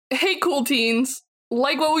Hey, cool teens.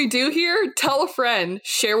 Like what we do here? Tell a friend,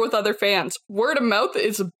 share with other fans. Word of mouth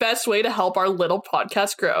is the best way to help our little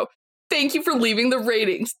podcast grow. Thank you for leaving the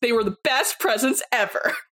ratings. They were the best presents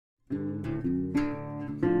ever.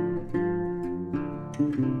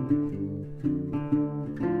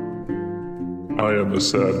 I am the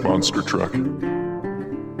sad monster truck.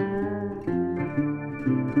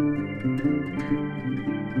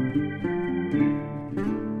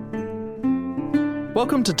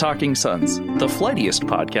 Welcome to Talking Sons, the flightiest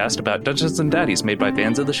podcast about Dungeons and Daddies made by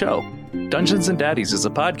fans of the show. Dungeons and Daddies is a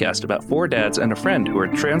podcast about four dads and a friend who are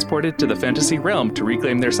transported to the fantasy realm to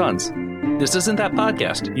reclaim their sons. This isn't that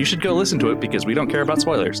podcast. You should go listen to it because we don't care about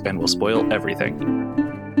spoilers and we'll spoil everything.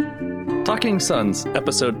 Talking Sons,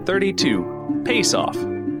 episode 32, Pace Off.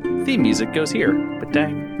 Theme music goes here.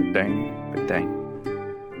 Ba-dang, ba-dang, ba-dang.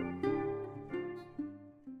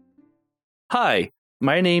 Hi.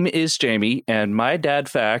 My name is Jamie, and my dad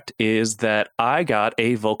fact is that I got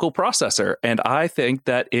a vocal processor, and I think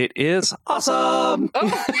that it is awesome. Oh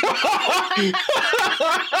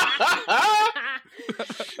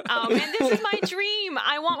man, this is my dream.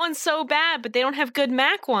 I want one so bad, but they don't have good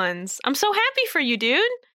Mac ones. I'm so happy for you, dude.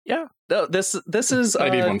 Yeah, no, this is. I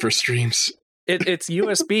need one for streams. It's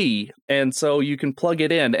USB, and so you can plug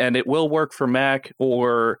it in, and it will work for Mac,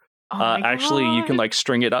 or actually you can like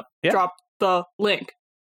string it up. Yeah. Drop the link.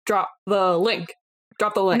 Drop the link.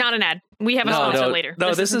 Not an ad. We have a sponsor later.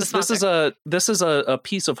 No, this is a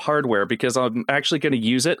piece of hardware because I'm actually going to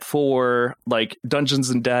use it for like Dungeons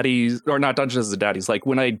and Daddies, or not Dungeons and Daddies. Like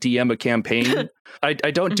when I DM a campaign, I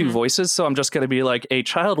don't do voices, so I'm just going to be like, a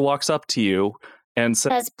child walks up to you and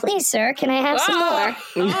says, "Please, sir, can I have some more?"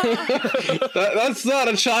 That's not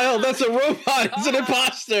a child. That's a robot. It's an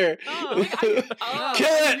imposter.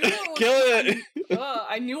 Kill it.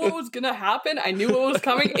 I knew what was gonna happen. I knew what was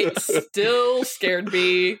coming. It still scared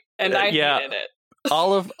me, and I hated it.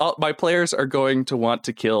 All my players are going to want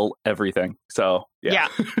to kill everything. So yeah.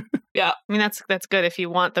 I mean, that's good if you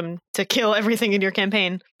want them to kill everything in your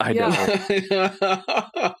campaign. I know.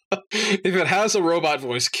 If it has a robot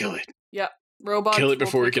voice, kill it. Yeah. Robots kill it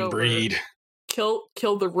before it can over. breed. Kill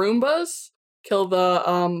the Roombas. Kill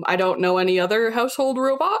the I don't know any other household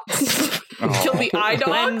robots. Kill the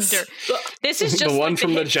iDogs. This is just the one like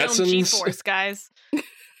from the hit film Jetsons. G-Force, guys.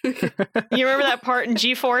 You remember that part in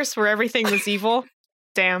G-Force where everything was evil?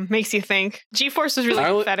 Damn, makes you think. G-Force was really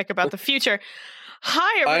pathetic about the future.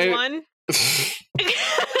 Hi, everyone.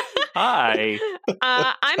 Hi.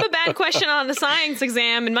 I'm a bad question on the science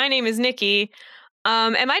exam, and my name is Nikki.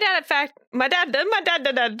 And my dad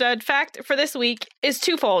fact for this week is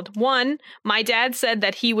twofold. One, my dad said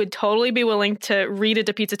that he would totally be willing to read a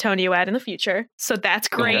DePizza Tonio ad in the future. So that's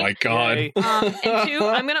great. Oh my God. And two,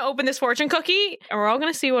 I'm going to open this fortune cookie and we're all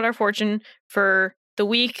going to see what our fortune for the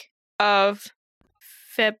week of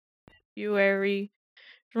February.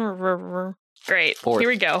 Great. 4th. Here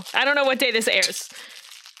we go. I don't know what day this airs.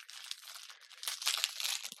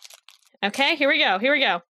 Okay, here we go.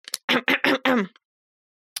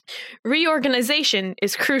 Reorganization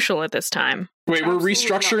is crucial at this time. Wait, we're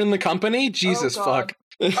restructuring the company? Jesus fuck.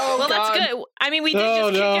 Well, that's good. I mean, we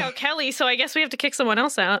did kick out Kelly, so I guess we have to kick someone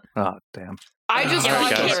else out. Oh, damn. I just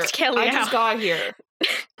got here.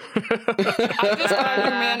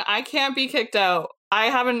 Man. I can't be kicked out. I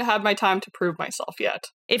haven't had my time to prove myself yet.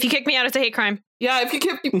 If you kick me out, it's a hate crime. Yeah, if you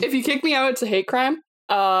kick me out, it's a hate crime.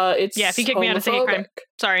 If you kick me out, it's a hate crime.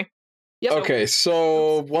 Sorry. Yep. Okay,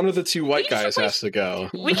 so one of the two white guys has to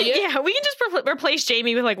go. We can just replace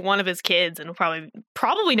Jamie with like one of his kids, and probably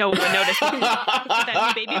no one would notice with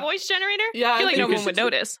that new baby voice generator. Yeah, I feel like no one would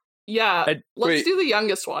notice. Yeah, let's do the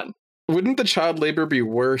youngest one. Wouldn't the child labor be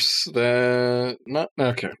worse than not?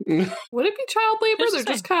 Okay. Would it be child labor? They're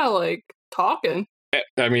just kind of like talking.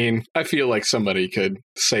 I mean, I feel like somebody could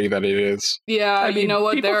say that it is. Yeah, I mean, you know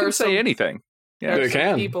what? People can say anything. Yeah, they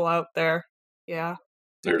can. People out there. Yeah.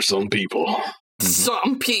 There's some people.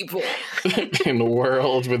 Some people. In the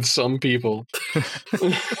world with some people.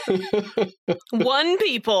 One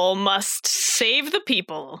people must save the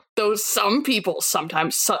people. Those some people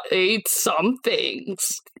sometimes say some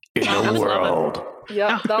things. In the world.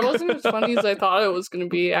 Yeah, that wasn't as funny as I thought it was going to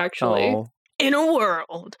be, actually. Oh. In a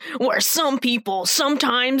world where some people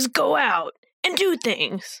sometimes go out and do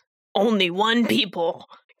things, only one people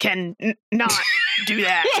can not do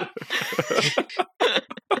that.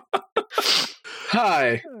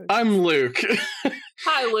 Hi, I'm Luke.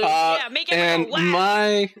 Hi, Luke. Make it go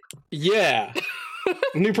last.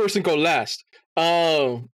 New person go last.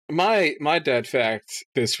 My dad fact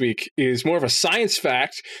this week is more of a science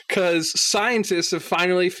fact because scientists have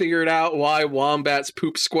finally figured out why wombats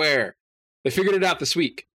poop square. They figured it out this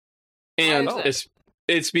week. And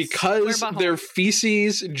it's because their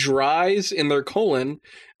feces dries in their colon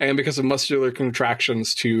and because of muscular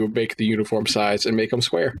contractions to make the uniform size and make them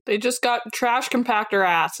square. They just got trash compactor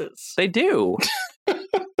asses. They do.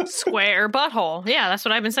 Square butthole. Yeah, that's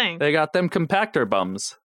what I've been saying. They got them compactor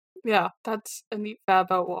bums. Yeah, that's a neat fa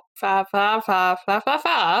fa fa fa fa fa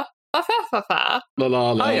fa fa fa fa. La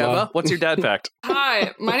la la. Hi, Emma. What's your dad fact?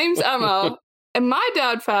 Hi, my name's Emma, and my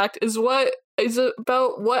dad fact is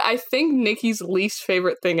about what I think Nikki's least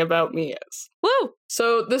favorite thing about me is. Woo!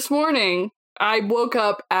 So this morning, I woke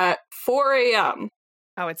up at 4 a.m.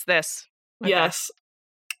 Oh, it's this. Okay. Yes.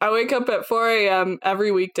 I wake up at 4 a.m.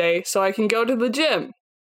 every weekday so I can go to the gym.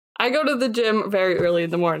 I go to the gym very early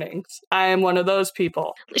in the mornings. I am one of those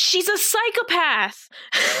people. She's a psychopath.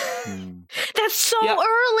 That's so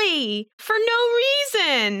early for no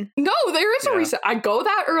reason. No, there is a reason. I go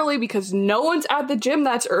that early because no one's at the gym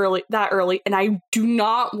that early, and I do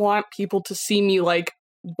not want people to see me like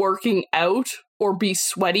working out or be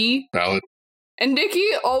sweaty. Valid. And Nikki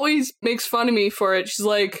always makes fun of me for it. She's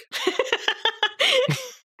like,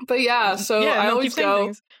 but yeah, so I always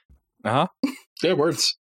go. Uh huh. Yeah,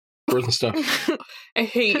 words and stuff. I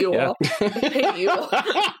hate you all. I hate you all.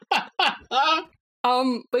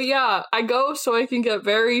 But yeah, I go so I can get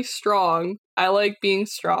very strong. I like being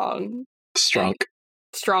strong. Strong.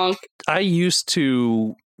 I used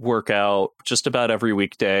to work out just about every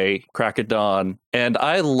weekday, crack of dawn, and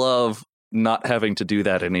I love not having to do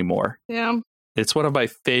that anymore. Yeah. It's one of my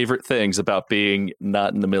favorite things about being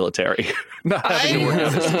not in the military. Not having to work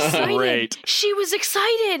out. This is great. She was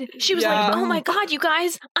excited. She was like, oh my God, you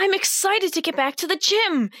guys, I'm excited to get back to the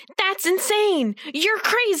gym. That's insane. You're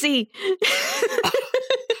crazy.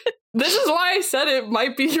 This is why I said it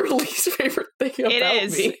might be your least favorite thing about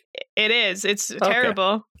me. It is. It's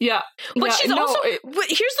terrible. Yeah. But she's also, here's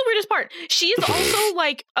the weirdest part. She is also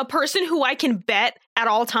like a person who I can bet at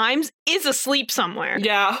all times is asleep somewhere.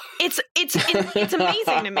 Yeah. It's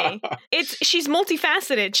amazing to me. She's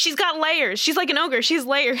multifaceted. She's got layers. She's like an ogre. She has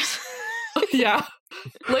layers. Yeah.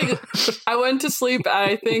 Like, I went to sleep at,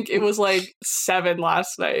 I think it was like 7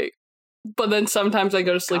 last night. But then sometimes I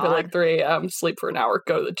go to sleep at like 3 a.m., sleep for an hour,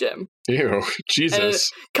 go to the gym. Ew,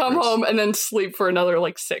 Jesus. Come home and then sleep for another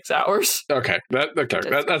like 6 hours. Okay,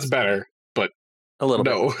 that's better, but a little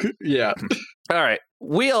bit. Yeah. All right,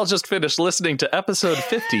 we all just finished listening to episode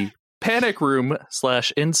 50, Panic Room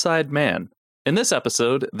 / Inside Man. In this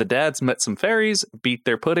episode, the dads met some fairies, beat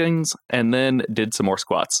their puddings, and then did some more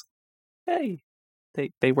squats. Hey,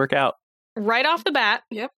 they work out. Right off the bat.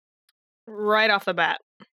 Yep. Right off the bat.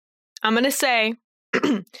 I'm going to say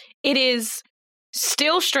it is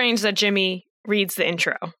still strange that Jimmy reads the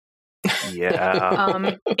intro.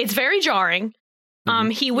 Yeah. It's very jarring.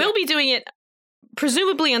 He will be doing it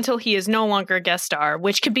presumably until he is no longer a guest star,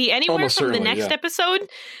 which could be anywhere from the next episode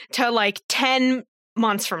to like 10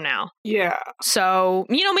 months from now. Yeah. So,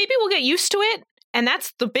 maybe we'll get used to it. And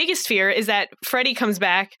that's the biggest fear is that Freddie comes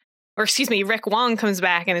back, or excuse me, Rick Wong comes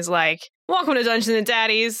back and is like, welcome to Dungeons and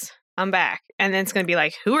Daddies. I'm back. And then it's going to be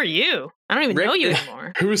like, who are you? I don't even know you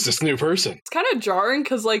anymore. Who is this new person? It's kind of jarring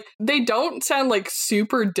because, like, they don't sound, like,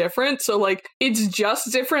 super different. So, like, it's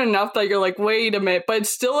just different enough that you're like, wait a minute. But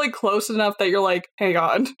it's still, like, close enough that you're like, hang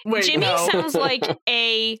on. Wait, Jimmy sounds like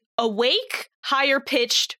a awake,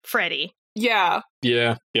 higher-pitched Freddie. Yeah.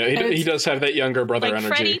 Yeah. He does have that younger brother like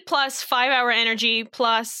energy. Freddie plus 5-hour energy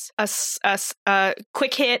plus a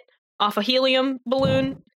quick hit off a helium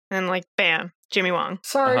balloon. And, like, bam. Jimmy Wong.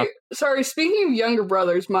 Sorry. Speaking of younger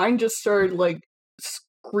brothers, mine just started like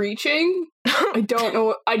screeching. I don't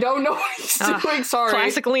know what he's doing. Sorry.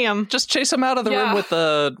 Classic Liam. Just chase him out of the room with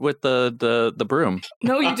the broom.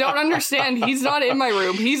 No, you don't understand. He's not in my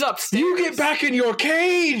room. He's upstairs. You get back in your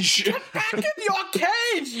cage. Get back in your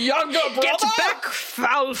cage, younger brother. Get back,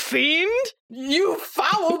 foul fiend. You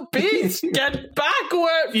foul beast. Get back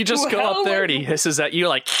where you just go up there and he hisses at you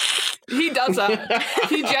like. He does that.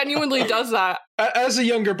 He genuinely does that. As a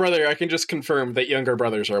younger brother, I can just confirm that younger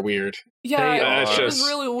brothers are weird. Yeah, it was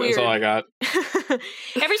really weird. That's all I got.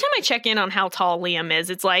 Every time I check in on how tall Liam is,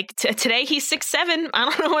 it's like, today he's 6'7". I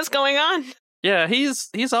don't know what's going on. Yeah,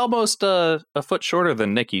 he's almost a foot shorter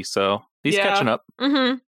than Nikki, so he's catching up.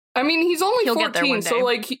 Mm-hmm. I mean, he's only 14, so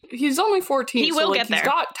like he's only 14. He will get there. He's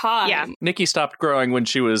got time. Yeah. Nikki stopped growing when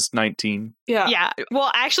she was 19. Yeah.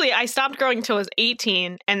 Well, actually, I stopped growing until I was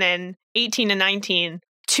 18, and then 18 to 19,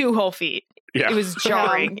 2 whole feet. Yeah. It was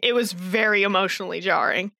jarring. It was very emotionally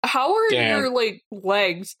jarring. How are your like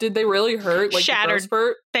legs? Did they really hurt? Like shattered.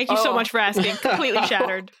 Thank you so much for asking. Completely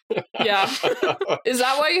shattered. Yeah. Is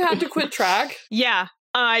that why you had to quit track? Yeah.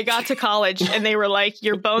 I got to college and they were like,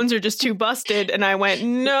 your bones are just too busted. And I went,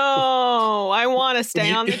 no, I want to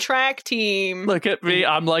stay on the track team. Look at me.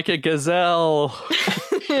 I'm like a gazelle.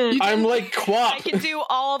 I'm like Quap. I can do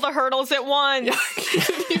all the hurdles at once.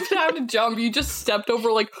 You didn't have to jump. You just stepped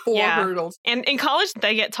over like 4 hurdles. And in college,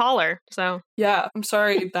 they get taller. So yeah, I'm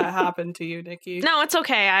sorry that happened to you, Nikki. no, it's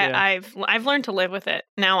okay. I've learned to live with it.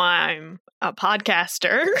 Now I'm a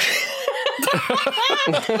podcaster.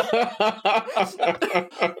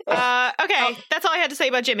 Okay, that's all I had to say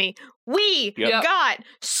about Jimmy. We got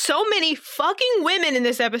so many fucking women in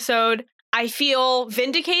this episode. I feel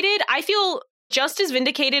vindicated. I feel just as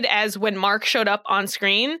vindicated as when Mark showed up on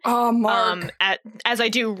screen. Oh, Mark. As I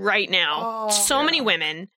do right now. So many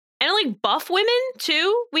women. And like buff women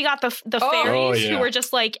too. We got the fairies who were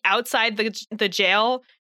just like outside the jail,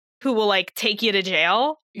 who will like take you to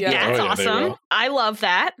jail. Yeah, that's awesome. I love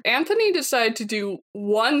that. Anthony decided to do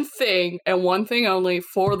one thing and one thing only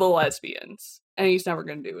for the lesbians, and he's never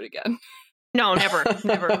going to do it again. No, never.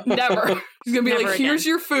 Never. He's going to be Never like, here's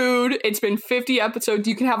your food. It's been 50 episodes.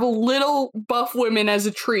 You can have a little buff women as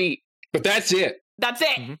a treat. But that's it. That's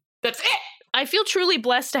it. Mm-hmm. That's it. I feel truly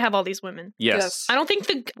blessed to have all these women. Yes. I don't think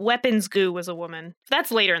the weapons goo was a woman.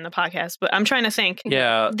 That's later in the podcast, but I'm trying to think.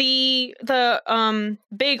 Yeah. The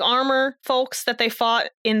big armor folks that they fought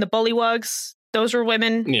in the Bullywugs, those were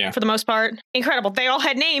women for the most part. Incredible. They all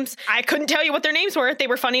had names. I couldn't tell you what their names were. They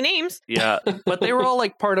were funny names. Yeah. But they were all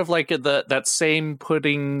like part of like that same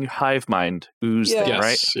pudding hive mind ooze thing,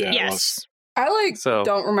 right? Yeah, yes. I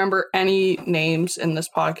don't remember any names in this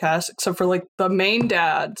podcast except for like the main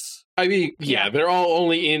dads. I mean, they're all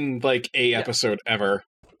only in like a episode ever.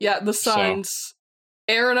 Yeah, the sons,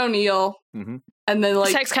 Aaron O'Neill, and then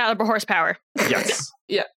like Excalibur horsepower. Yes.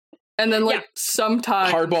 Yeah, and then like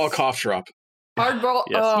sometimes Hardball cough drop. Hardball.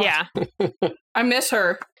 Yes. Yeah, I miss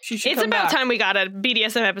her. She should. It's come about back. time we got a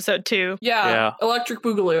BDSM episode too. Yeah. Electric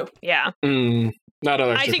Boogaloo. Yeah. Not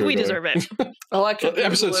Electric I think Boogaloo. We deserve it. Electric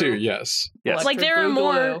episode Boogaloo. 2, yes. Yes. Like there are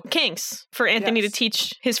more kinks for Anthony to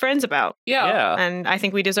teach his friends about. Yeah. And I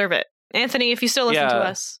think we deserve it. Anthony, if you still listen to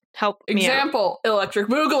us, help me out. Example, Electric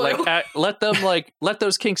Boogaloo. Like, let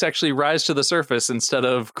those kinks actually rise to the surface instead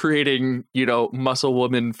of creating, muscle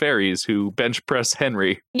woman fairies who bench press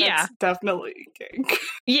Henry. Yeah. That's definitely a kink.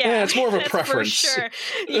 Yeah, it's more of a that's preference. For sure.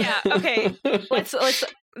 Yeah. Okay.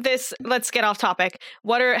 Let's get off topic.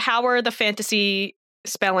 How are the fantasy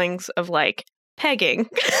spellings of like pegging?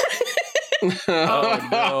 Oh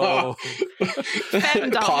no!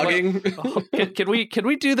 Pogging. Can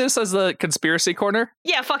we do this as the conspiracy corner?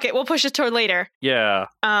 Yeah, fuck it. We'll push it toward later. Yeah.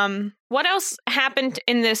 What else happened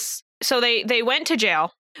in this? So they went to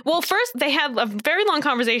jail. Well, first they had a very long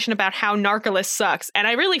conversation about how Narcolis sucks, and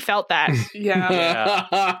I really felt that. Yeah.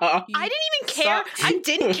 I didn't even care. I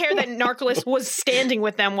didn't care that Narcolis was standing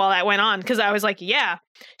with them while that went on, because I was like, yeah,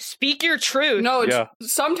 speak your truth. No,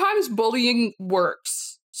 sometimes bullying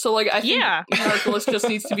works. So, like, I think Narcolis just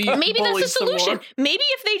needs to be maybe bullied that's the solution. Maybe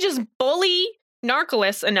if they just bully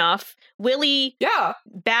Narcolis enough, Willie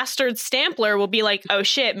bastard Stampler will be like, oh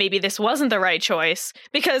shit, maybe this wasn't the right choice.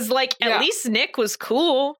 Because, like, at least Nick was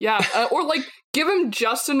cool. Yeah, or, like, give him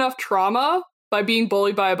just enough trauma by being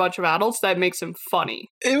bullied by a bunch of adults that makes him funny.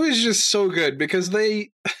 It was just so good because they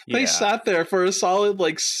sat there for a solid,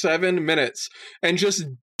 like, 7 minutes and just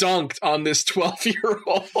dunked on this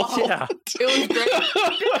 12-year-old. Yeah. It was great.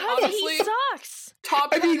 Because he sucks. Top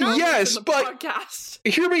I mean, yes, but podcast.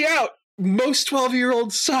 Hear me out. Most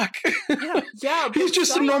 12-year-olds suck. Yeah. He's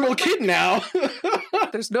just a normal kid now.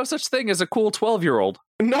 There's no such thing as a cool 12-year-old.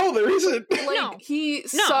 No, there isn't. Like, he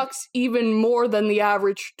sucks even more than the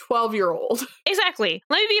average 12-year-old. Exactly.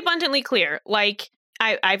 Let me be abundantly clear. Like,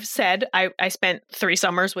 I've said I spent 3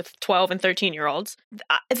 summers with 12 and 13-year-olds.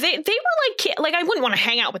 They were like I wouldn't want to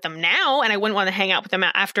hang out with them now, and I wouldn't want to hang out with them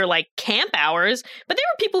after like camp hours. But there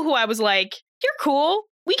were people who I was like, "You're cool.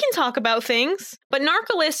 We can talk about things." But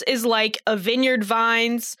Narcolis is like a Vineyard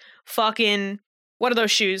Vines fucking, what are those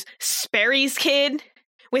shoes? Sperry's kid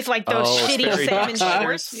with like those shitty salmon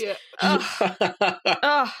shorts. Yeah.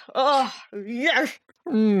 Yeah.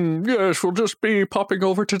 Yes, we'll just be popping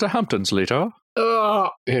over to the Hamptons later.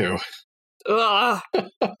 Ew. Dunk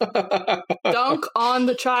on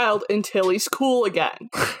the child until he's cool again.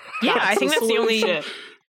 Yeah, I think that's the only. solution.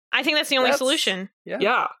 I think that's the only solution.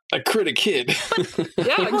 Yeah. A critic kid.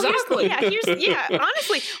 Yeah, exactly.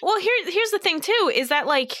 Honestly. Well, here's the thing too, is that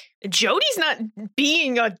like Jody's not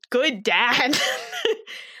being a good dad.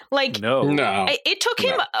 Like, no. It took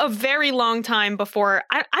him a very long time before.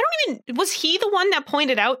 I don't even. Was he the one that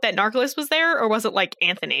pointed out that Narcolis was there, or was it like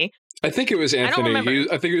Anthony? I think it was Anthony.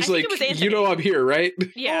 I think it was Anthony. You know I'm here, right?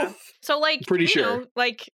 Yeah. Oh. So, like, pretty sure.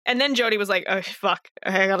 And then Jody was like, oh, fuck,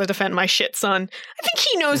 I gotta defend my shit son. I think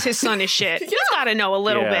he knows his son is shit. He's gotta know a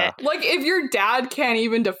little bit. Like, if your dad can't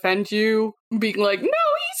even defend you, being like, no,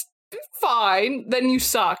 he's fine, then you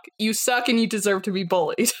suck. You suck and you deserve to be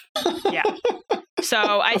bullied. Yeah.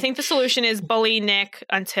 So I think the solution is bully Nick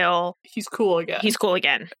until he's cool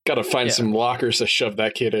again. Gotta find some lockers to shove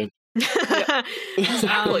that kid in.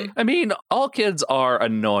 Exactly. I mean, all kids are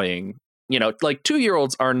annoying. You know, like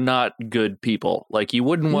 2-year-olds are not good people. Like, you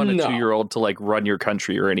wouldn't want a 2-year-old to like run your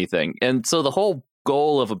country or anything. And so the whole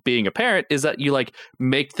goal of being a parent is that you like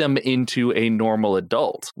make them into a normal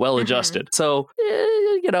adult, well adjusted. So,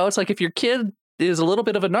 you know, it's like if your kid is a little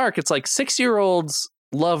bit of a narc, it's like 6-year-olds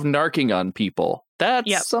love narking on people.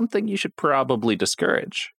 That's something you should probably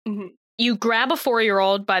discourage. Mm-hmm. You grab a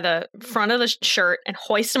 4-year-old by the front of the shirt and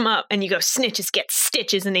hoist them up, and you go, snitches get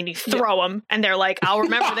stitches, and then you throw them, and they're like, I'll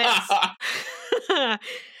remember this.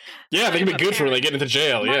 Yeah, they can be good for when they get into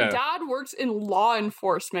jail. My dad works in law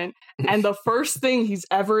enforcement, and the first thing he's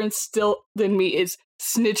ever instilled in me is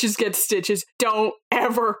snitches get stitches. Don't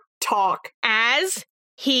ever talk. As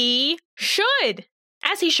he should.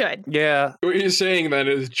 Yeah. What you're saying then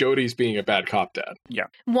is Jody's being a bad cop dad. Yeah.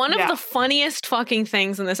 One of the funniest fucking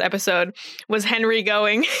things in this episode was Henry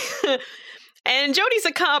going, and Jody's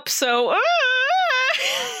a cop, so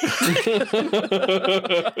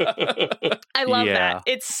I love that.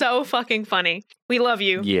 It's so fucking funny. We love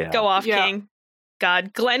you. Yeah. Go off, King.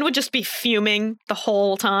 God, Glenn would just be fuming the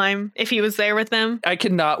whole time if he was there with them. I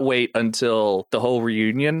cannot wait until the whole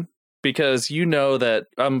reunion. Because you know that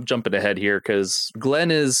I'm jumping ahead here because Glenn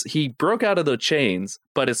he broke out of the chains,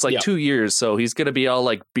 but it's like 2 years. So he's going to be all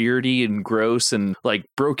like beardy and gross and like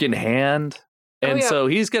broken hand. And so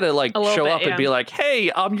he's going to like show up and be like,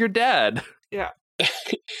 hey, I'm your dad. Yeah.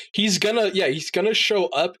 He's gonna show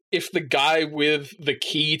up if the guy with the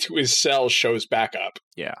key to his cell shows back up.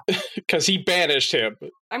 Yeah. Because he banished him.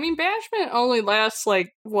 I mean, banishment only lasts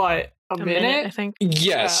like, what, a minute? I think.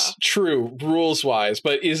 Yes, true, rules-wise.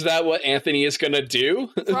 But is that what Anthony is gonna do?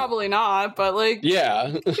 Probably not, but like...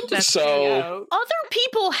 Yeah. So... Other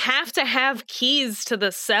people have to have keys to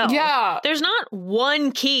the cell. Yeah. There's not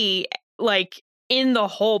one key, like, in the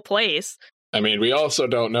whole place. I mean, we also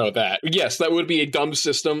don't know that. Yes, that would be a dumb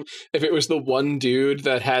system if it was the one dude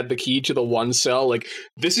that had the key to the one cell. Like,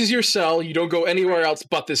 this is your cell. You don't go anywhere else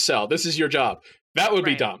but this cell. This is your job. That would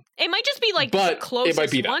be dumb. It might just be like the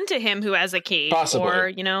closest one to him who has a key. Possibly. Or,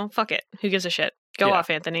 you know, fuck it. Who gives a shit? Go off,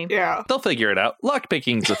 Anthony. Yeah. They'll figure it out.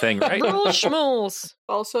 Lockpicking's a thing, right? Rules schmools.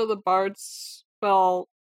 Also, the bards spell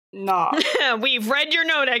not. We've read your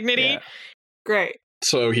note, Agnity. Yeah. Great.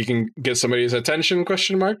 So he can get somebody's attention,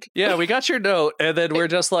 question mark? Yeah, we got your note, and then we're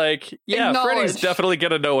just like, yeah, Freddy's definitely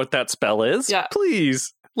gonna know what that spell is. Yeah.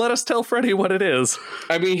 Please, let us tell Freddy what it is.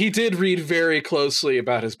 I mean, he did read very closely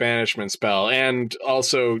about his banishment spell, and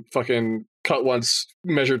also fucking cut once,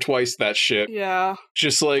 measure twice that shit. Yeah.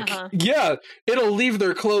 Just like, yeah, it'll leave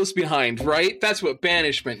their clothes behind, right? That's what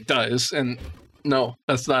banishment does, and... No,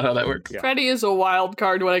 that's not how that works. Yeah. Freddy is a wild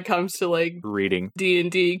card when it comes to like reading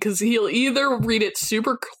D&D because he'll either read it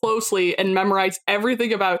super closely and memorize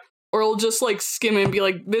everything about, or he'll just like skim it and be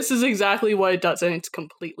like, "This is exactly what it does," and it's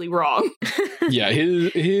completely wrong. Yeah,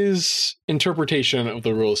 his interpretation of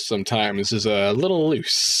the rules sometimes is a little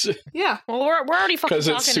loose. Yeah, well, we're already fucking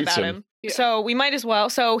talking about him, so we might as well.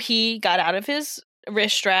 So he got out of his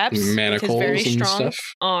wrist straps, manacles, with his very strong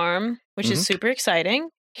stuff. Arm, which is super exciting.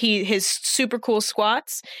 His super cool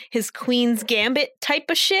squats, his Queen's Gambit type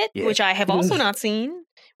of shit, which I have also not seen,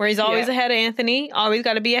 where he's always ahead of Anthony, always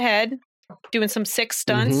got to be ahead, doing some sick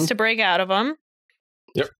stunts to break out of them.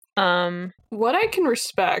 Yep. What I can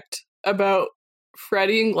respect about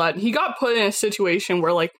Freddy and Glenn, he got put in a situation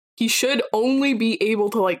where like he should only be able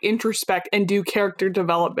to like introspect and do character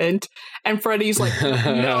development, and Freddy's like,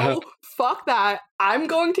 no, fuck that. I'm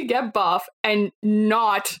going to get buff and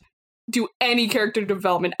not do any character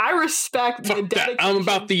development. I respect the dedication. I'm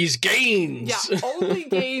about these gains. Yeah, only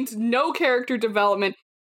gains, no character development.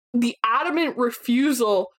 The adamant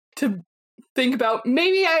refusal to think about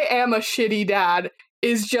maybe I am a shitty dad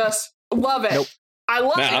is just love it. Nope. I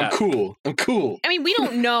love it. I'm cool. I mean, we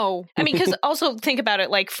don't know. I mean, because also think about it,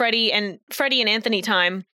 like Freddy and Anthony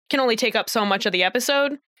time can only take up so much of the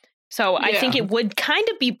episode. So I think it would kind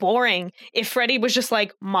of be boring if Freddy was just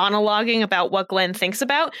like monologuing about what Glenn thinks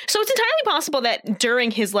about. So it's entirely possible that during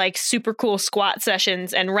his like super cool squat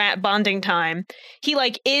sessions and rat bonding time, he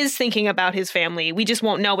like is thinking about his family. We just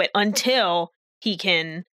won't know it until he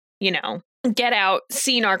can, you know, get out,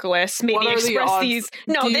 see Narcolis, maybe What are the express odds? these.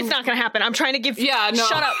 No, Do you- it's not going to happen. I'm trying to give. Yeah, no.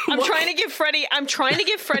 Shut up. I'm What? trying to give Freddie and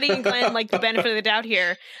Glenn like the benefit of the doubt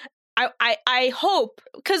here. I hope,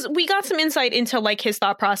 because we got some insight into like his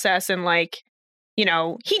thought process and like, you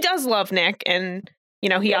know, he does love Nick and, you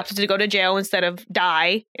know, he opted to go to jail instead of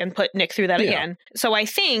die and put Nick through that again. So I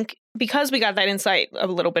think because we got that insight a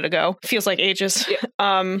little bit ago, feels like ages,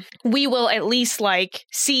 we will at least like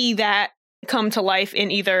see that come to life in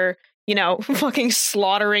either, you know, fucking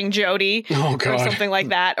slaughtering Jody Oh or god. something like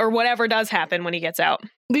that, or whatever does happen when he gets out.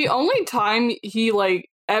 The only time he like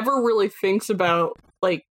ever really thinks about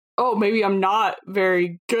like, oh, maybe I'm not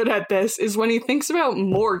very good at this is when he thinks about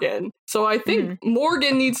Morgan. So I think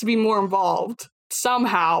Morgan needs to be more involved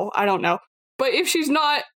somehow. I don't know. But if she's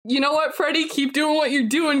not, you know what, Freddie, keep doing what you're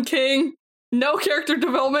doing, King. No character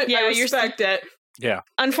development. Yeah, I respect it. Yeah.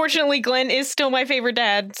 Unfortunately, Glenn is still my favorite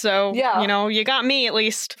dad, so, Yeah. you know, you got me at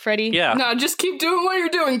least, Freddie. Yeah. No, just keep doing what you're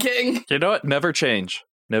doing, King. You know what? Never change.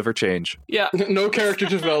 Never change. Yeah. No character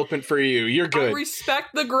development for you. You're I good. respect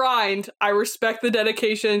the grind. I respect the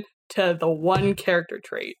dedication to the one character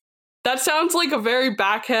trait. That sounds like a very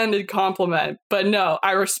backhanded compliment, but no,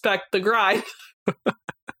 I respect the grind.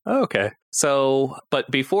 Okay. So, but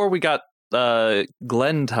before we got Gleddy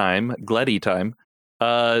time,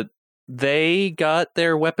 they got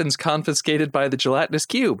their weapons confiscated by the gelatinous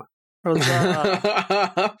cube.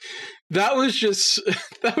 that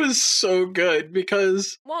was so good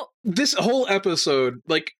because Well, this whole episode,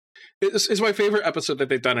 like, is my favorite episode that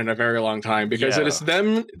they've done in a very long time because it Yeah. is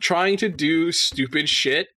them trying to do stupid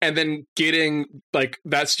shit and then getting like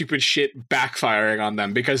that stupid shit backfiring on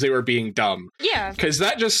them because they were being dumb. yeah. Because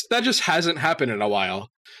that just hasn't happened in a while,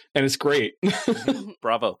 and it's great.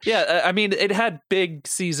 Bravo. Yeah, I mean, it had big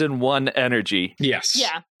season 1 energy. Yes.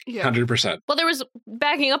 Yeah. Yeah. 100%. Well, there was,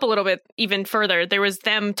 backing up a little bit even further, there was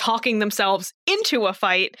them talking themselves into a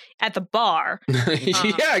fight at the bar,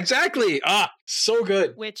 Yeah, exactly. So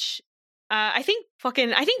good. which I think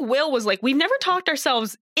Will was like, we've never talked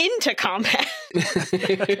ourselves into combat,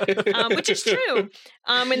 which is true.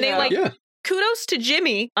 And they Yeah. like, Yeah. kudos to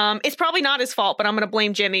Jimmy. It's probably not his fault, but I'm going to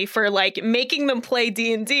blame Jimmy for like making them play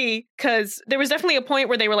D&D, because there was definitely a point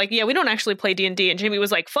where they were like, yeah, we don't actually play D&D. And Jimmy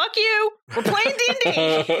was like, fuck you, we're playing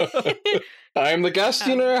D&D. I am the guest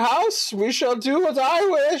in your house. We shall do what I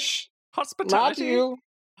wish. Not you.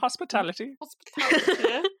 Hospitality.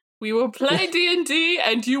 Hospitality. We will play D&D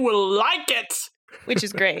and you will like it. Which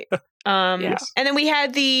is great. Yes. And then we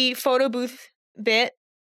had the photo booth bit,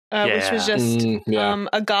 which was just Yeah.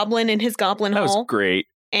 a goblin in his goblin That was hole great.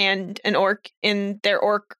 and an orc in their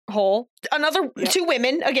orc hole. Another two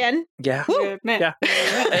women again. Yeah. Woo! Yeah.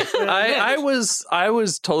 I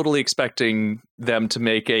was totally expecting them to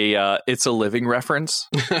make a It's a Living reference.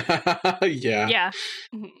 Yeah. Yeah.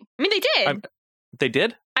 Mhm. I mean, they did. They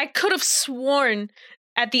did? I could have sworn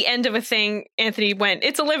at the end of a thing, Anthony went,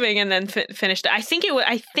 "It's a Living," and then finished it. I think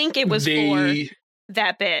it was for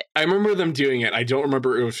that bit. I remember them doing it. I don't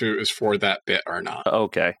remember if it was for that bit or not.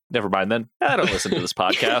 Okay. Never mind then. I don't listen to this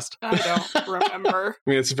podcast. I don't remember. I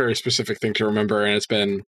mean, it's a very specific thing to remember, and it's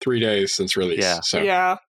been 3 days since release. Yeah. So.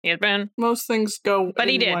 Yeah. It had been Most things go But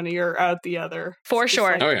he in did. one ear, out the other. for It's just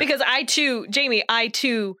sure. like- Oh, yeah. Because Jamie, I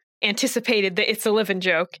too anticipated the "It's a Living"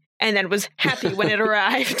 joke, and then was happy when it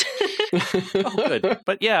arrived. Oh, good.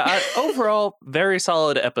 But yeah, overall, very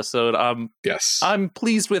solid episode. Yes. I'm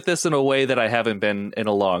pleased with this in a way that I haven't been in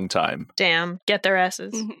a long time. Damn, get their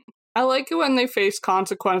asses. Mhm. I like it when they face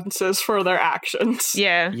consequences for their actions.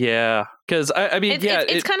 Yeah. Yeah. Because, I mean,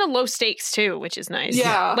 It's kind of low stakes too, which is nice.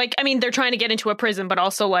 Yeah. Like, I mean, they're trying to get into a prison, but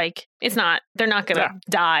also like, they're not gonna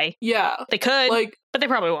die. Yeah. They could, Like but they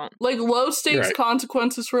probably won't. low stakes Right.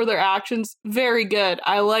 consequences for their actions. Very good.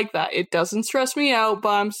 I like that. It doesn't stress me out,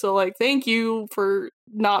 but I'm still like, thank you for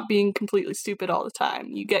not being completely stupid all the time.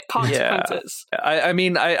 You get consequences. I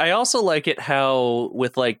mean, I also like it how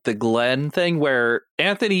with like the Glenn thing where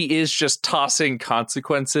Anthony is just tossing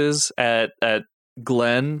consequences at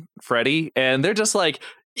Glenn, Freddie, and they're just like,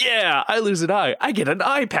 yeah, I lose an eye, I get an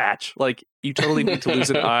eye patch. Like, you totally need to lose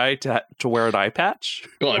an eye to wear an eye patch.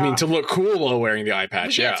 Well, I Yeah. mean, to look cool while wearing the eye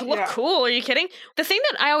patch, yeah. To look Yeah. cool. Are you kidding? The thing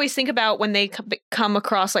that I always think about when they come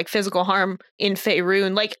across like physical harm in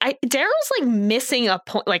Faerun, like Daryl's like missing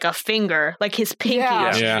like a finger, like his pinky Yeah.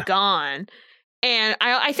 is Yeah. gone. And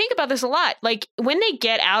I think about this a lot. Like when they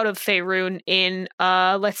get out of Faerun in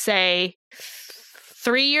let's say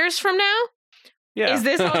 3 years from now, Yeah. is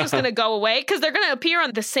this all just going to go away? Because they're going to appear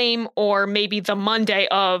on the same or maybe the Monday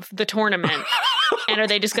of the tournament. And are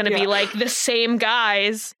they just going to be Yeah. like the same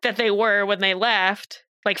guys that they were when they left?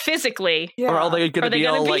 like physically. Yeah. Or are they going Are to they be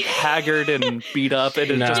gonna all be- like haggard and beat up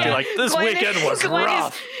and Nah. just be Yeah. like, this weekend was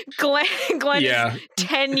rough? Glenn Yeah. is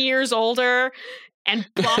 10 years older and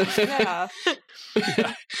buff. Yeah.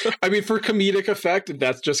 I mean, for comedic effect,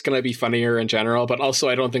 that's just going to be funnier in general. But also,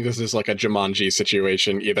 I don't think this is like a Jumanji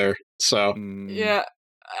situation either. So, Mm, Yeah.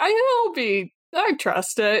 I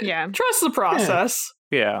trust it. Yeah. Trust the process.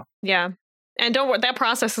 Yeah. Yeah. And don't worry, that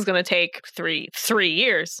process is going to take 3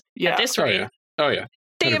 years Yeah. at this oh rate. yeah, oh yeah.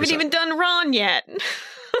 They haven't 100%. even done Ron yet.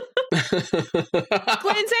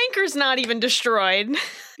 Glenn's anchor's not even destroyed.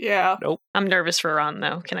 Yeah. I'm nervous for Ron,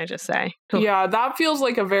 though, can I just say? Yeah, that feels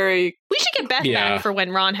like a very We should get Beth Yeah. back for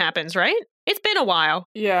when Ron happens, right? It's been a while.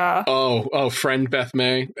 yeah. Oh, friend Beth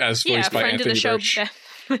May as Yeah, voiced by friend Anthony of the show, Birch. Beth.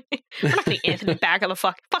 We're not getting Anthony back on the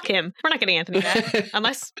fuck him. We're not getting Anthony back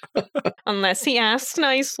unless he asks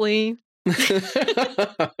nicely.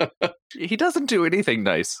 He doesn't do anything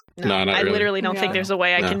nice. No, not I really. literally don't think Yeah. there's a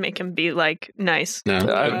way I No. can make him be like nice. No,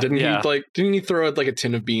 didn't yeah. he throw like a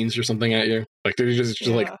tin of beans or something at you? Like did he just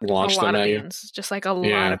like Yeah. launch A lot them of at you? beans, just like a lot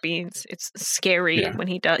Yeah. of beans. It's scary Yeah. when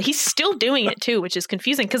he does. He's still doing it too, which is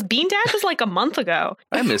confusing because Bean Dad was like a month ago.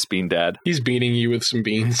 I miss Bean Dad. He's beating you with some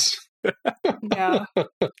beans. Yeah.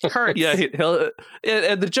 Hurts. Yeah, he'll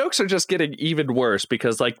and the jokes are just getting even worse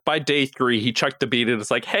because like by day 3 he chucked the bean and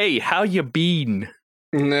it's like, hey, how you been?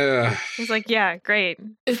 Nah. He's like, yeah, great,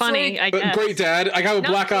 It's funny. like- I But guess. great, Dad. I have a Not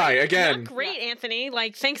black great- eye again. Not great, Anthony.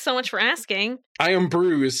 Like, thanks so much for asking. I am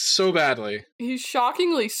bruised so badly. He's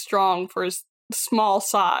shockingly strong for his small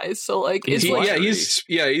size. So like it's He's like wiry.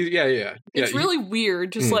 it's really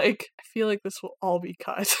weird. Just Mm. like I feel like this will all be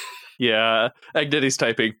cut. Yeah, Agnety's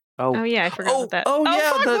typing. Oh yeah, I forgot about that. oh,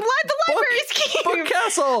 yeah, fuck, the the library's key. Book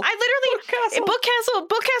Castle. I literally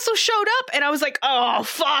Book Castle showed up, and I was like, "Oh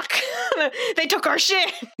fuck, they took our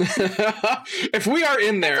shit. If we are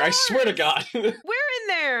in there, I swear to God. We're in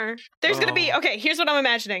there. There's gonna be okay. Here's what I'm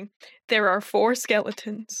imagining. There are 4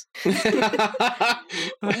 skeletons.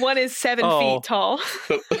 One is 7 Oh. feet tall.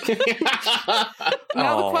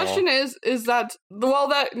 Now the Aw. question is that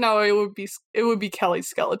it would be Kelly's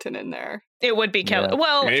skeleton in there. It would be Kelly. Yeah.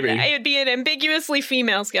 Well, Maybe. it would be an ambiguously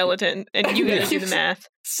female skeleton, and you gotta do the math.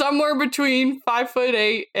 Somewhere between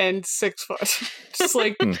 5'8" and 6 foot. Just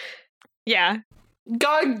like Yeah,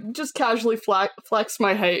 God, just casually flex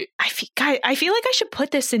my height. I feel like I should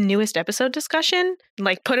put this in newest episode discussion.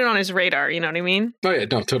 Like, put it on his radar. You know what I mean? Oh yeah,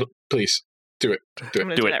 no, total. Please do it. I'm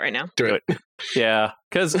gonna Do do it. that right now. Do it. Yeah,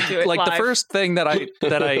 because Do it like the live. first thing that I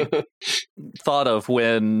thought of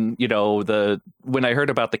when when I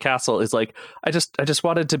heard about the castle is like I just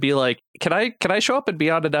wanted to be like, can I show up and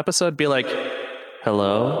be on an episode? Be like,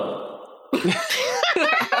 hello.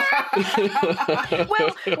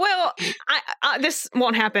 well, I this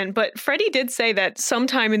won't happen. But Freddie did say that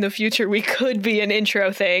sometime in the future we could be an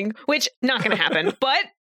intro thing, which not going to happen. But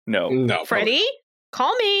No, No, Freddie,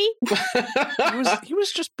 call me. he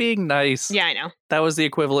was just being nice. Yeah, I know. That was the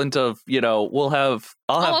equivalent of I'll have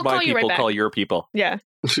I'll my call you right people back. call your people. Yeah.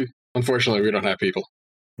 Unfortunately, we don't have people.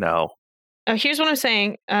 No. Oh, here's what I'm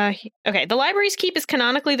saying. Okay, the library's keep is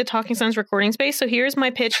canonically the Talking Sons recording space. So here's my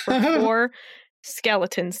pitch for 4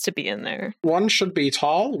 skeletons to be in there. One should be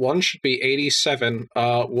tall. One should be 87.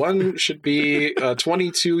 One should be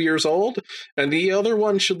 22 years old, and the other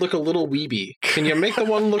one should look a little weeby. Can you make the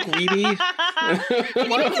one look weeby? Can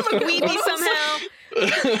you make it look weeby somehow?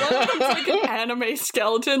 It's like an anime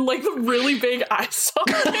skeleton, like the really big eye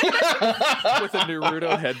socket. With a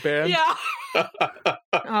Naruto headband. Yeah.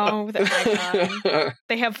 Oh my god!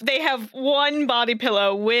 They have one body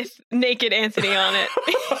pillow with naked Anthony on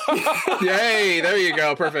it. Yay! There you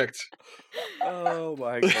go. Perfect. Oh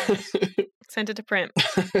my gosh. Sent it to print.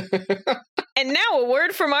 And now a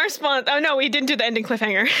word from our sponsor. Oh no, we didn't do the ending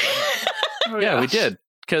cliffhanger. Oh, Yeah, we did.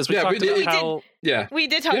 Because we Yeah, talked we about did. how Yeah. We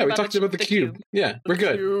did talk Yeah, about we talked about the cube. Yeah, we're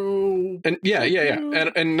good. Cube. And yeah.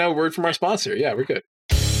 And no word from our sponsor. Yeah, we're good.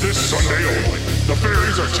 This Sunday only, the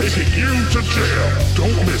fairies are taking you to jail.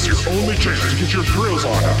 Don't miss your only chance to get your thrills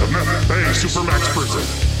on at the Meth Bay Supermax prison.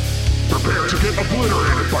 Prepare to get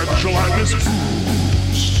obliterated by the gelatinous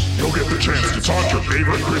ooze. You'll get the chance to taunt your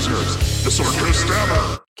favorite prisoners, the Sorka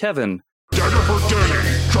Stabber, Kevin. Dagger for Denny,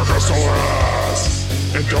 Truckosaurus.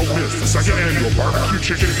 And don't miss the second annual barbecue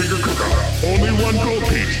chicken finger cook-off. Only one gold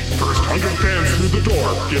piece. First 100 fans through the door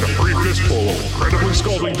get a free fistful of incredibly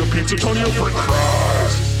scalding DePizza Tonio french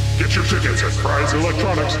fries. Get your tickets at Fry's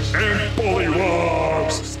Electronics and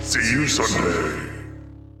Bullywugs. See you Sunday.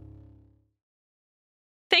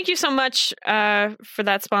 Thank you so much for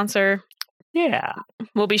that sponsor. Yeah.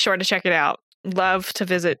 We'll be sure to check it out. Love to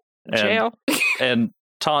visit And- jail. And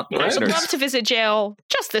taunt Right. prisoners. Love to visit jail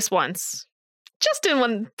just this once. just in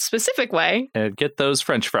one specific way. And get those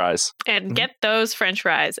French fries. And get those French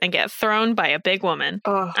fries and get thrown by a big woman.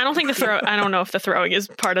 I don't think I don't know if the throwing is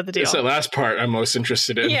part of the deal. It's the last part I'm most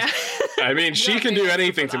interested in. Yeah. I mean, she can do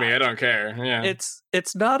anything to me. I don't care. Yeah.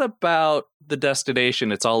 It's not about the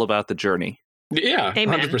destination. It's all about the journey. Yeah,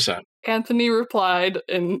 Amen. 100%. Anthony replied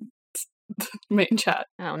in main chat.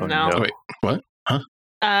 Oh, Oh, no. no. Wait, what?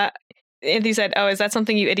 Anthony said, "Oh, is that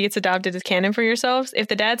something you idiots adopted as canon for yourselves? If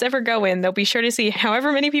the dads ever go in, they'll be sure to see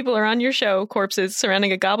however many people are on your show, corpses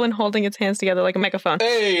surrounding a goblin holding its hands together like a megaphone."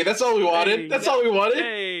 Hey, that's all we wanted. Hey. That's all we wanted.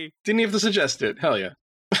 Hey. Didn't even have to suggest it. Hell yeah.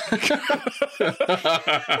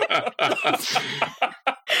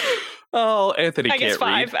 Oh, Anthony I guess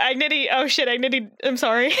can't 5. Agnity, oh shit, Agnity, I'm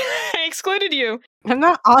sorry. I excluded you. I'm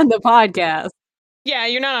not on the podcast. Yeah,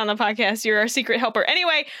 you're not on the podcast. You're our secret helper.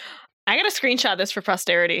 Anyway, I gotta screenshot this for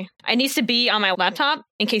posterity. It needs to be on my laptop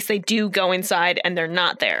in case they do go inside and they're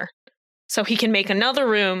not there. So he can make another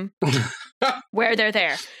room where they're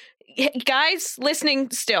there. Guys listening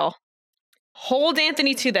still, hold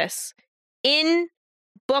Anthony to this. In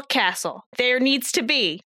Book Castle, there needs to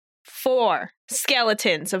be 4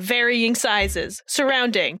 skeletons of varying sizes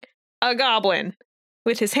surrounding a goblin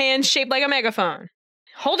with his hands shaped like a megaphone.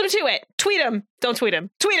 Hold him to it. Tweet him. Don't tweet him.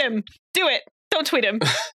 Tweet him. Do it. Don't tweet him.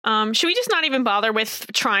 Should we just not even bother with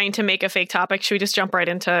trying to make a fake topic? Should we just jump right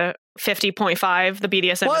into 50.5 the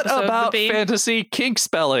BDSM What episode about would be? fantasy kink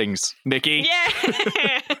spellings, Nikki?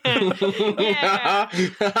 Yeah. Yeah.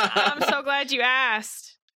 I'm so glad you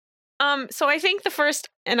asked. So I think the first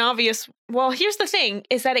and obvious, well, here's the thing,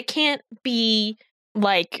 is that it can't be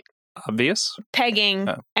like Obvious? pegging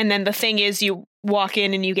Oh. and then the thing is you walk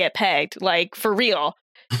in and you get pegged, like for real.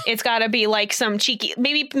 It's got to be like some cheeky,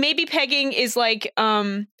 maybe pegging is like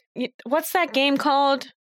what's that game called?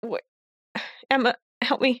 Emma,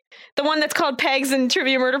 help me. The one that's called Pegs and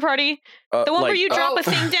Trivia Murder Party. The one where you drop a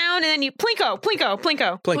thing down and then you plinko.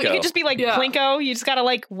 You could just be like plinko. You just got to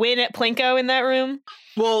like win at plinko in that room.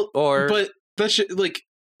 Well, Or- but that shit, like,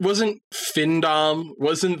 wasn't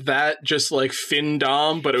wasn't that just like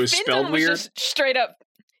Findom, but it was Findom spelled was weird? just straight up.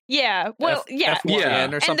 Yeah. Well, yeah. Yeah.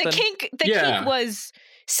 F-Y-N or And something? the kink Yeah. was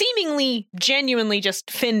seemingly genuinely just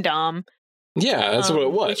Findom. Yeah, that's what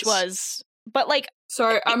it was. Which was, but like,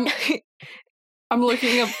 Sorry, I'm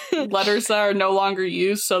looking up letters that are no longer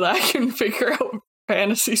used so that I can figure out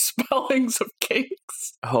fantasy spellings of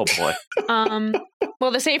cakes. Oh, boy.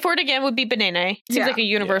 well, the safe word again would be banana. Seems Yeah. like a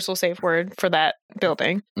universal safe word for that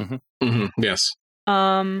building. Yes.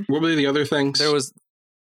 Um, What were the other things? There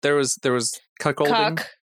was cuckolding. cuck,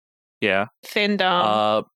 Yeah.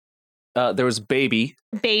 Findom, There was baby.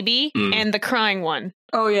 baby, Mm. and the crying one.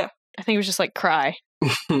 Oh yeah, I think it was just like cry.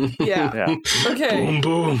 yeah. Yeah. Okay. Boom,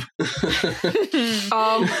 boom.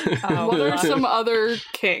 What are some other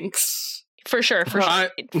kinks? For sure.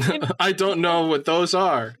 I don't know what those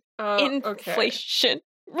are. Okay. Inflation.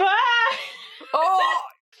 Ah! Oh,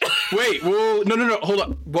 Wait, well, no, hold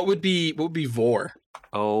up. What would be vor?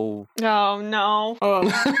 Oh. Oh no.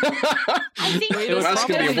 I think Wait, I'm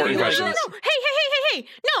asking the probably important like- questions. No. Hey.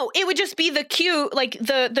 No, it would just be the cube, like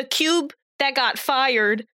the cube that got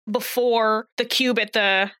fired before the cube at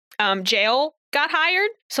the jail got hired.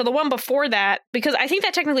 So the one before that, because I think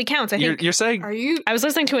that technically counts. I think You're saying Are you? I was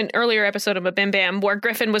listening to an earlier episode of Bim Bam where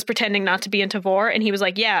Griffin was pretending not to be into vor, and he was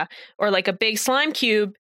like, yeah, or like a big slime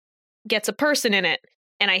cube gets a person in it.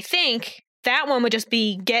 And I think that one would just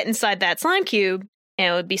be get inside that slime cube,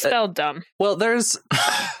 and it would be spelled dumb. Well, there's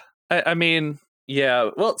I mean,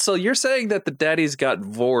 yeah. Well, so you're saying that the daddies got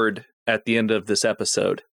vored at the end of this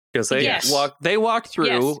episode because they Yes. walked through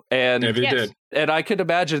Yes. and Yeah, they Yes. did. and I could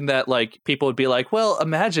imagine that like people would be like, well,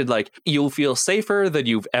 imagine like you'll feel safer than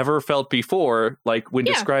you've ever felt before, like when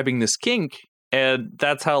Yeah. describing this kink, and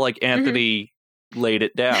that's how like Anthony laid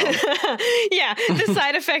it down. Yeah, the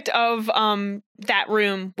side effect of that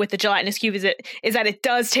room with the gelatinous cube is that it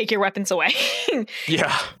does take your weapons away.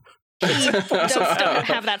 Yeah, Doesn't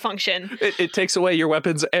have that function. it takes away your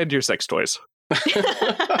weapons and your sex toys.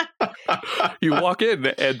 You walk in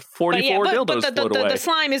and 44 dildos float away. The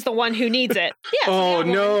slime is the one who needs it. Yeah. Oh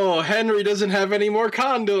no, Henry doesn't have any more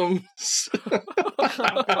condoms.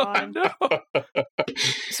 Oh, God.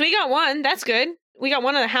 So we got one. That's good. We got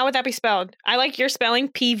one of the. How would that be spelled? I like your spelling.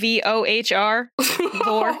 PVOHR.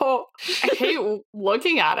 Vor. I hate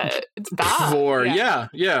looking at it. It's bad. Vor, Yeah.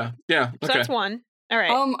 yeah. So Okay. that's one. All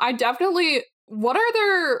right. I definitely. What are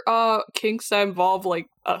there kinks that involve like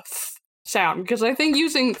a sound? Because I think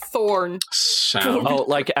using thorn. Sound. Oh,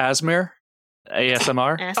 like Asmir?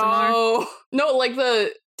 ASMR? ASMR. Oh no, like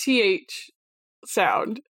the th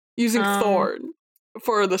sound using thorn.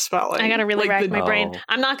 for the spelling. I gotta really rack my brain. Oh.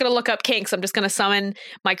 I'm not gonna look up kinks. I'm just gonna summon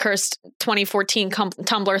my cursed 2014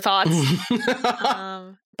 Tumblr thoughts.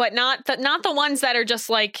 But not the ones that are just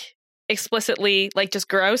like explicitly like just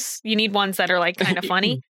gross. You need ones that are like kind of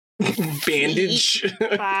funny. Bandage.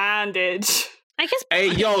 Bandage. I guess. Hey,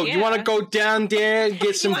 yo, yeah. you want to go down there and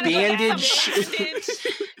get some You wanna go get bandage? some bandage?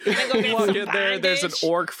 Wanna go get Walk some in there's an bandage?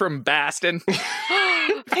 orc from Baston.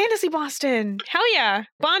 Fantasy Boston. Hell yeah.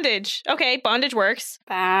 Bondage. Okay, bondage works.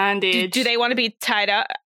 Bandage. Do they want to be tied up?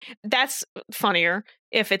 That's funnier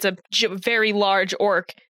if it's a very large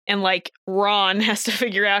orc and like Ron has to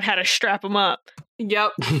figure out how to strap him up.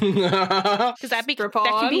 Yep. Because that can be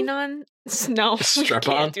Strap-on? non. No, we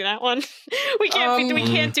Strap-on? can't do that one. We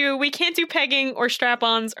can't do pegging or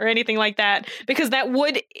strap-ons or anything like that because that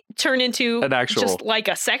would turn into An actual- just like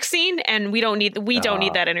a sex scene, and we don't need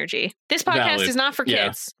that energy. This podcast Valid. is not for Yeah.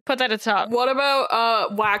 kids. Put that at the top. What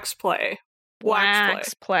about wax play?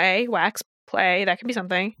 Wax play. That could be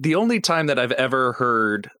something. The only time that I've ever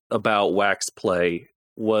heard about wax play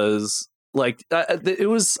was like it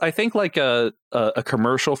was, I think, like a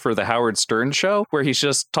commercial for the Howard Stern show where he's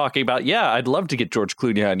just talking about, yeah, I'd love to get George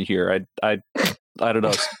Clooney on here. I don't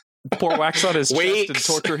know, pour wax on his chest and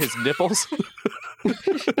torture his nipples.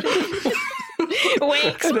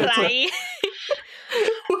 Wakes play.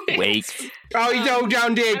 Wakes. Oh, you go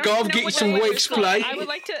down there, I don't Gov, know get you what some that letter wakes is called. play. I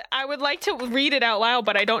would like to read it out loud,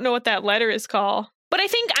 but I don't know what that letter is called. But I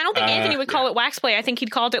don't think Anthony would call it wax play. I think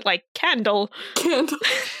he'd called it like candle. Candle.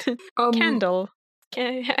 Candle.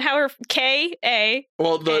 However, K-A.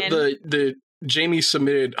 Well, the Jamie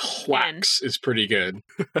submitted wax is pretty good.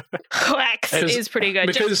 Wax is pretty good.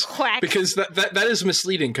 Because Just whack. because that is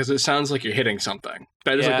misleading because it sounds like you're hitting something.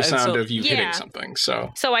 That is Yeah, like the and sound so- of you Yeah. hitting something.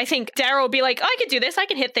 So So I think Daryl will be like, oh, I could do this. I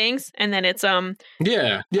can hit things. And then it's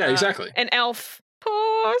yeah, exactly. an elf.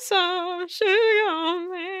 Pour some sugar on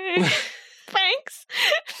me. Thanks.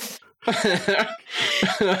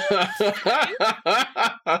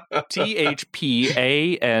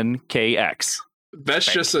 THPANKX. That's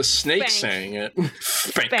just a snake Spanx. saying it.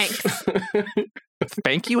 Spanx.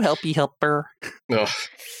 Thank you, helpy helper. Ugh.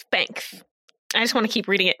 Spanx. I just want to keep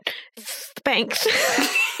reading it. Spanx.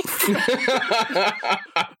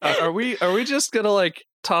 Are we just gonna like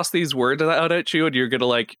toss these words out at you and you're gonna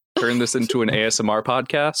like turn this into an ASMR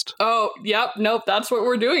podcast? Oh, yep. Nope. That's what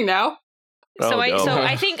we're doing now. So Oh, no.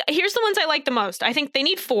 I think here's the ones I like the most. I think they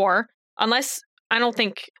need 4, unless I don't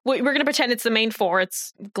think we're going to pretend it's the main 4.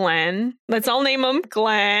 It's Glenn. Let's all name them: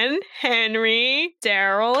 Glenn, Henry,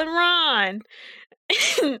 Daryl, and Ron.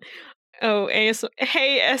 Oh,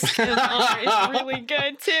 hey, SMR is really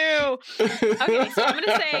good too. Okay, so I'm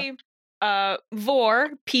gonna say Vor,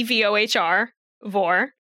 PVOHR, Vor.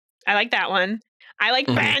 I like that one. I like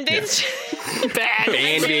bandage. Bandage.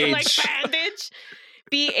 I really like bandage.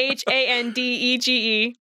 BHANDEGE.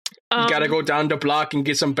 You gotta go down the block and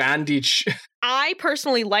get some bandage. I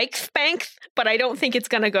personally like Spank, but I don't think it's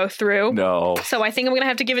gonna go through. No. So I think I'm gonna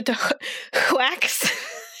have to give it to Wax.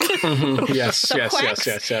 yes, So yes, quacks.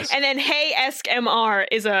 yes. And then Hey Esk MR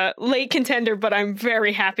is a late contender, but I'm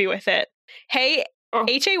very happy with it. Hey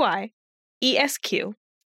HAY ESQ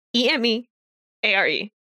EMEARE.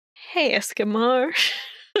 Hey Eskimar.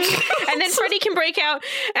 And then Freddie can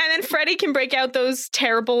break out those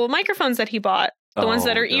terrible microphones that he bought. The ones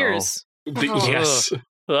that are no. ears. Yes.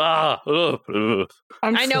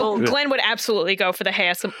 I know Glenn would absolutely go for the Hey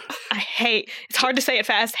Eskimar. It's hard to say it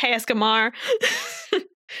fast. Hey Eskimar.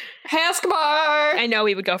 Haskmar! I know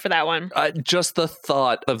he would go for that one. Just the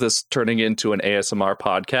thought of this turning into an ASMR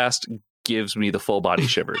podcast gives me the full body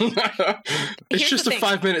shivers. It's Here's just the a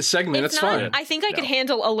thing. 5-minute segment. It's not, fine. I think I could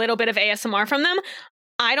handle a little bit of ASMR from them.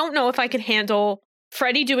 I don't know if I could handle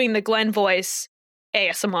Freddie doing the Glenn voice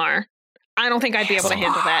ASMR. I don't think I'd be able to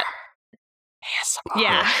handle that. ASMR.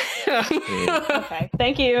 Yeah. Okay.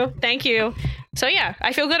 Thank you. So yeah,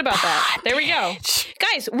 I feel good about that. There we go.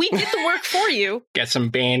 Guys, we did the work for you. Get some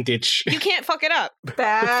bandage. You can't fuck it up.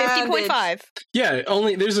 Bandage. 50.5. Yeah,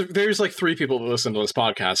 only there's like 3 people that listen to this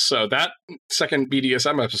podcast, so that second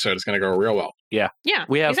BDSM episode is going to go real well. Yeah.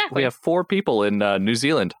 We have exactly. 4 people in New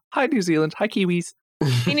Zealand. Hi, New Zealand. Hi, Kiwis.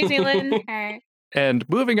 Hey, New Zealand. And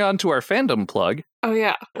moving on to our fandom plug. Oh,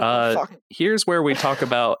 yeah. Here's where we talk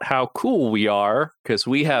about how cool we are because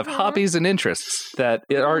we have Mhm. hobbies and interests that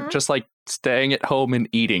aren't just like staying at home and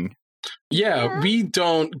eating. Yeah, we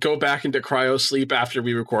don't go back into cryo sleep after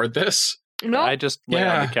we record this. No. I just lay on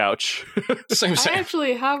Yeah. the couch. Same. I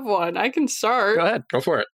actually have one. I can start. Go ahead. Go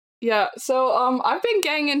for it. Yeah, so I've been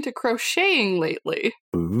getting into crocheting lately.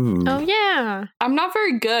 Ooh. Oh yeah. I'm not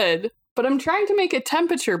very good, but I'm trying to make a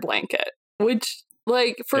temperature blanket, which,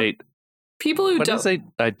 like, for Wait, people who don't.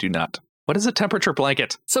 I do not. What is a temperature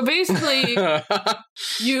blanket? So basically,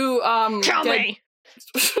 you Tell me.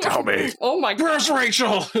 Tell me. Oh my god. Where's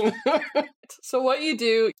Rachel? So what you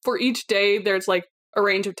do for each day, there's like a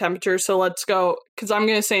range of temperatures. So let's go, because I'm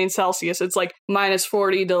going to say in Celsius, it's like minus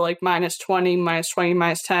 40 to like minus 20, minus 20,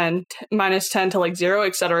 minus 10, minus 10 to like 0,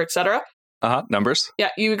 et cetera, et cetera. Numbers. Yeah,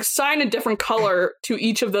 you assign a different color to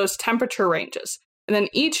each of those temperature ranges. And then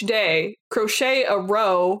each day, crochet a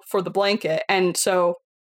row for the blanket. And so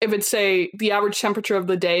if it's, say, the average temperature of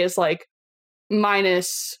the day is like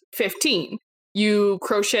minus 15, you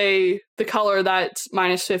crochet the color that's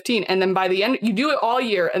minus 15. And then by the end, you do it all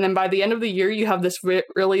year. And then by the end of the year, you have this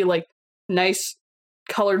really like nice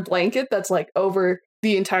colored blanket that's like over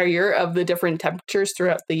the entire year of the different temperatures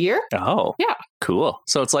throughout the year. Oh, yeah, cool.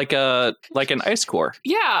 So it's like an ice core.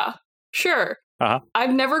 Yeah, sure. I've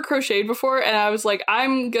never crocheted before, and I was like,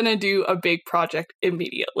 I'm gonna do a big project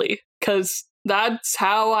immediately because that's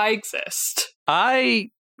how I exist. I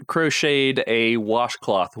crocheted a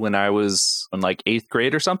washcloth when I was in like 8th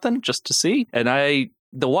grade or something, just to see. And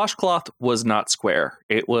the washcloth was not square.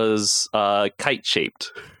 It was kite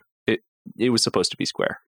shaped. It was supposed to be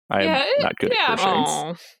square. I'm not good at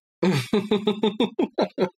crocheting.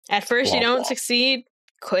 At first, you don't succeed.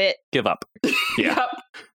 Quit. Give up. Yeah.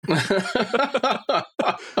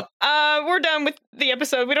 We're done with the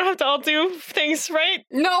episode. We don't have to all do things, right?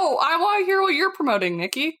 No, I want to hear what you're promoting,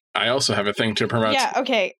 Nikki. I also have a thing to promote. Yeah.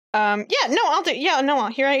 Okay. I'll do. Yeah. No.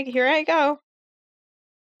 Here I go.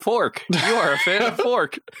 Fork. You are a fan of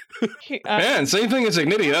Fork. Man, same thing as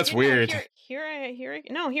Ignity. That's weird. Here I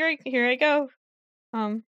go.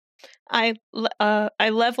 I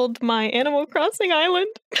leveled my Animal Crossing island.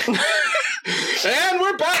 And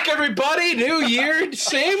we're back, everybody. New year,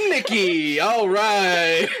 same Nikki. All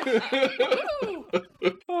right.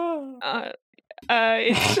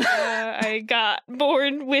 I got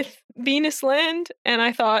bored with Venus Land, and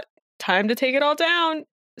I thought, time to take it all down.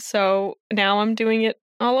 So now I'm doing it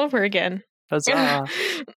all over again. Huzzah.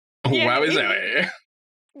 Wow, is that?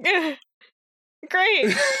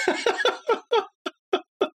 Great.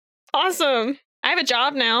 Awesome. I have a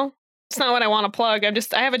job now. It's not what I want to plug. I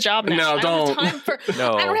have a job now. No, don't. I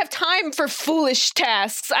don't have time for foolish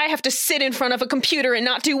tasks. I have to sit in front of a computer and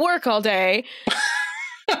not do work all day.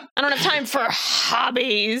 I don't have time for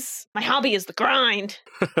hobbies. My hobby is the grind.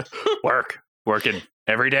 Working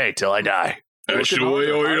every day till I die. That's the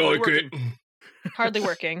way I like it. Hardly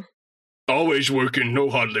working. Always working. No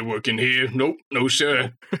hardly working here. Nope. No,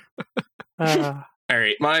 sir. All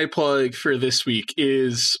right, my plug for this week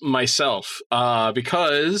is myself,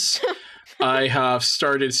 because I have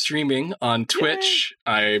started streaming on Twitch.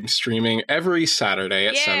 Yay. I'm streaming every Saturday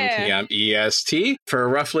at 7 p.m. EST for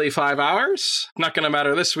roughly 5 hours. Not going to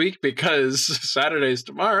matter this week because Saturday's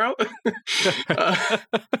tomorrow. But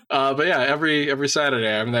yeah, every Saturday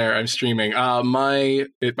I'm there. I'm streaming. My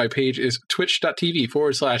page is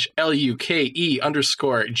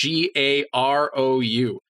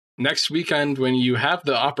twitch.tv/LUKE_GAROU. Next weekend, when you have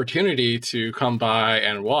the opportunity to come by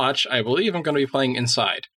and watch, I believe I'm going to be playing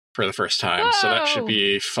Inside for the first time. Whoa. So that should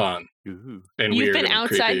be fun. Ooh. And You've weird been and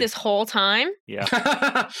outside creepy. this whole time? Yeah.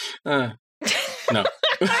 No. Oh,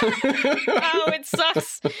 it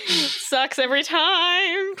sucks. It sucks every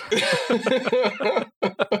time.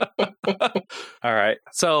 All right.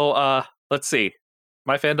 So let's see.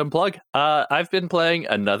 My fandom plug. I've been playing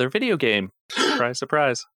another video game. Surprise,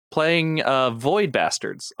 surprise. Playing Void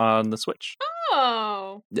Bastards on the Switch.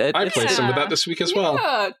 Oh. I played some of that this week as well.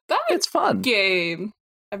 Yeah, It's fun. Game.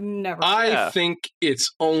 I've never. I think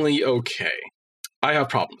it's only okay. I have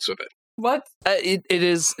problems with it. What? It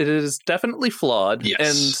is definitely flawed. Yes.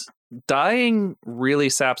 And dying really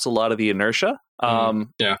saps a lot of the inertia.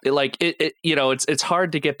 Yeah. It's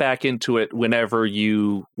hard to get back into it whenever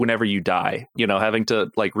you die, having to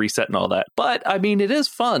like reset and all that. But I mean, it is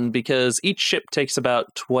fun because each ship takes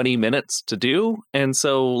about 20 minutes to do. And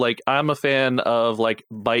so like, I'm a fan of like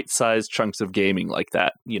bite-sized chunks of gaming like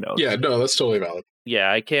that, Yeah, no, that's totally valid.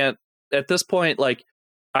 Yeah, I can't at this point, like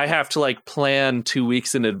I have to like plan 2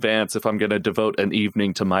 weeks in advance if I'm going to devote an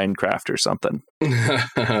evening to Minecraft or something.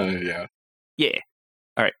 Yeah. Yeah.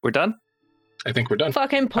 All right, we're done? I think we're done.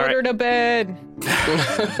 Fucking put her to bed.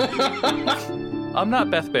 I'm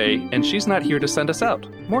not Beth Bay, and she's not here to send us out.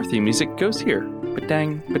 More theme music goes here.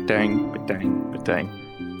 Ba-dang, ba-dang, ba-dang,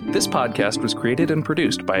 ba-dang. This podcast was created and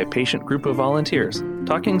produced by a patient group of volunteers.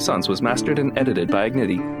 Talking Sons was mastered and edited by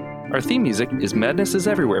Ignity. Our theme music is Madness is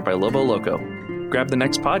Everywhere by Lobo Loco. Grab the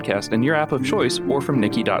next podcast in your app of choice or from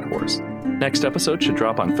Nikki.horse. Next episode should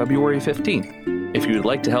drop on February 15th. If you would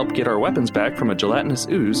like to help get our weapons back from a gelatinous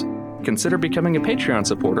ooze, Consider becoming a Patreon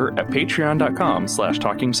supporter at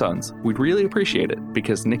patreon.com/talkingsons. We'd really appreciate it,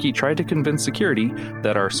 because Nikki tried to convince security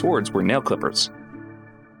that our swords were nail clippers.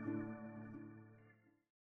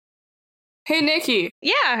 Hey, Nikki.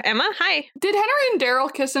 Yeah, Emma, hi. Did Henry and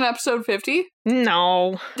Daryl kiss in episode 50?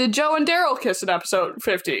 No. Did Joe and Daryl kiss in episode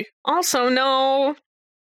 50? Also, no.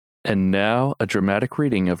 And now, a dramatic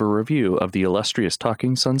reading of a review of the illustrious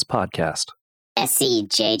Talking Sons podcast.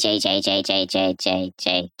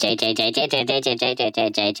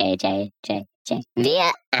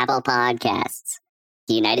 via Apple Podcasts,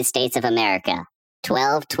 United States of America,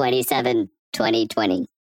 12/27/2020.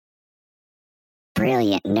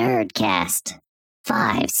 Brilliant Nerdcast.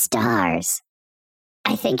 5 stars.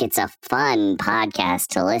 I think it's a fun podcast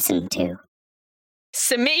to listen to.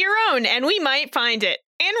 Submit your own, and we might find it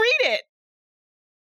and read it.